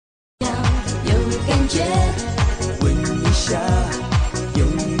觉，吻一下，拥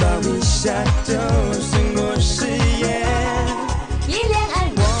抱一下，就胜过誓言。一恋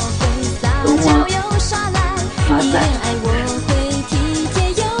爱我会撒娇又耍赖，一恋爱我会体贴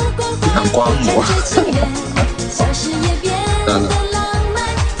又关怀，感觉情人，小事也变得浪漫，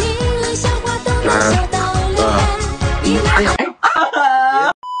听了笑话都能笑到流汗。一恋爱。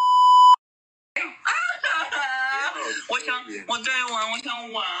我想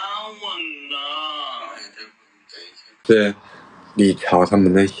玩了。是李朝他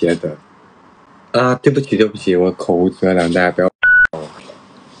们那些的啊，对不起，我口无遮拦，大家不要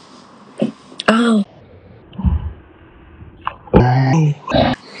啊！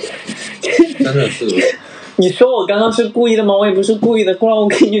真的是，你说我刚刚是故意的吗？我也不是故意的，过来我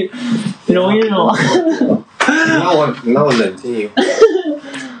给你揉一揉。那我冷静一会儿，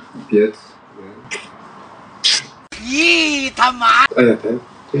别。咦，他妈！哎呀，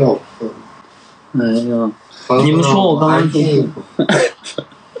不要！哎呀，你们说我刚刚是？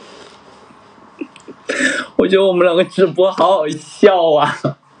我觉得我们两个直播好好笑啊！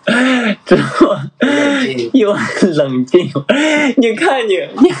直播又很冷静，你看你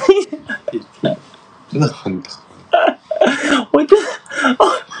真的很疼。我真的，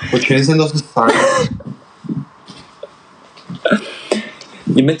我全身都是伤。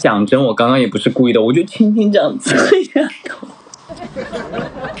你们讲真，我刚刚也不是故意的，我就轻轻这样吹下头。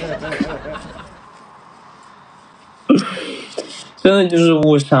真的就是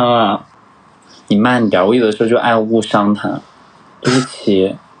误伤啊！你慢点，我有的时候就爱误伤他。对不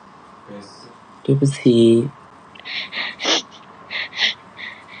起，对不起。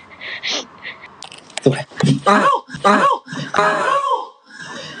走开！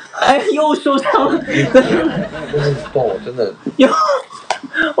哎，又受伤了！我真的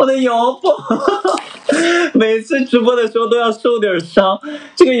我的腰部，每次直播的时候都要受点伤，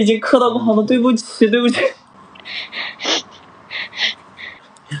这个已经磕到不好了，对不起。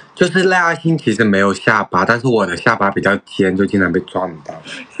就是赖阿星其实没有下巴，但是我的下巴比较尖，就经常被撞到。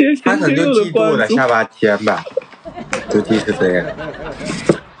他可能就嫉妒我的下巴尖吧，估计是这样。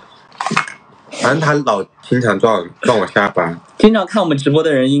反正他老经常撞我下巴。经常看我们直播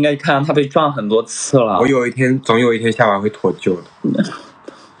的人应该看到他被撞很多次了。总有一天下巴会脱臼的。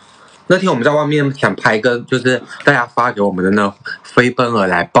那天我们在外面想拍个，就是大家发给我们的那飞奔而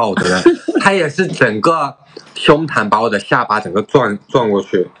来抱的人，他也是整个胸膛把我的下巴整个撞过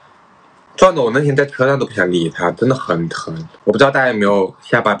去，撞的我那天在车上都不想理他，真的很疼。我不知道大家有没有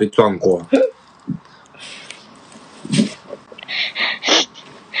下巴被撞过。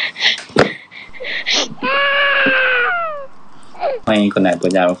欢迎一个奶多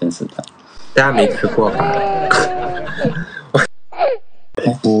加入粉丝团，大家没吃过吧？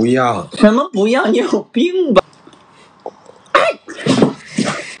不要！什么不要？你有病吧？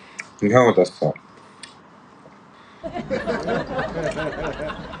你看我的手，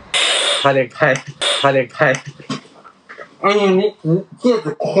差点开！哎呀，你戒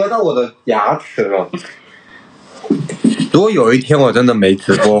指磕到我的牙齿了。如果有一天我真的没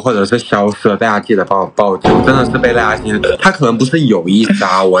直播或者是消失了，大家记得帮我报警。我真的是被赖阿星，他可能不是有意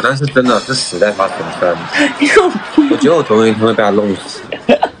杀我，但是真的是死在他身上。我觉得我总有一天会被他弄死。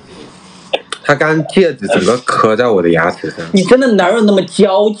他刚戒指整个磕在我的牙齿上。你真的哪有那么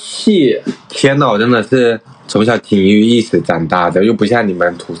娇气？天哪，我真的是从小锦衣玉食长大的，又不像你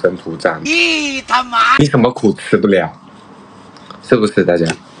们土生土长。咦，他妈！你什么苦吃不了，是不是大家？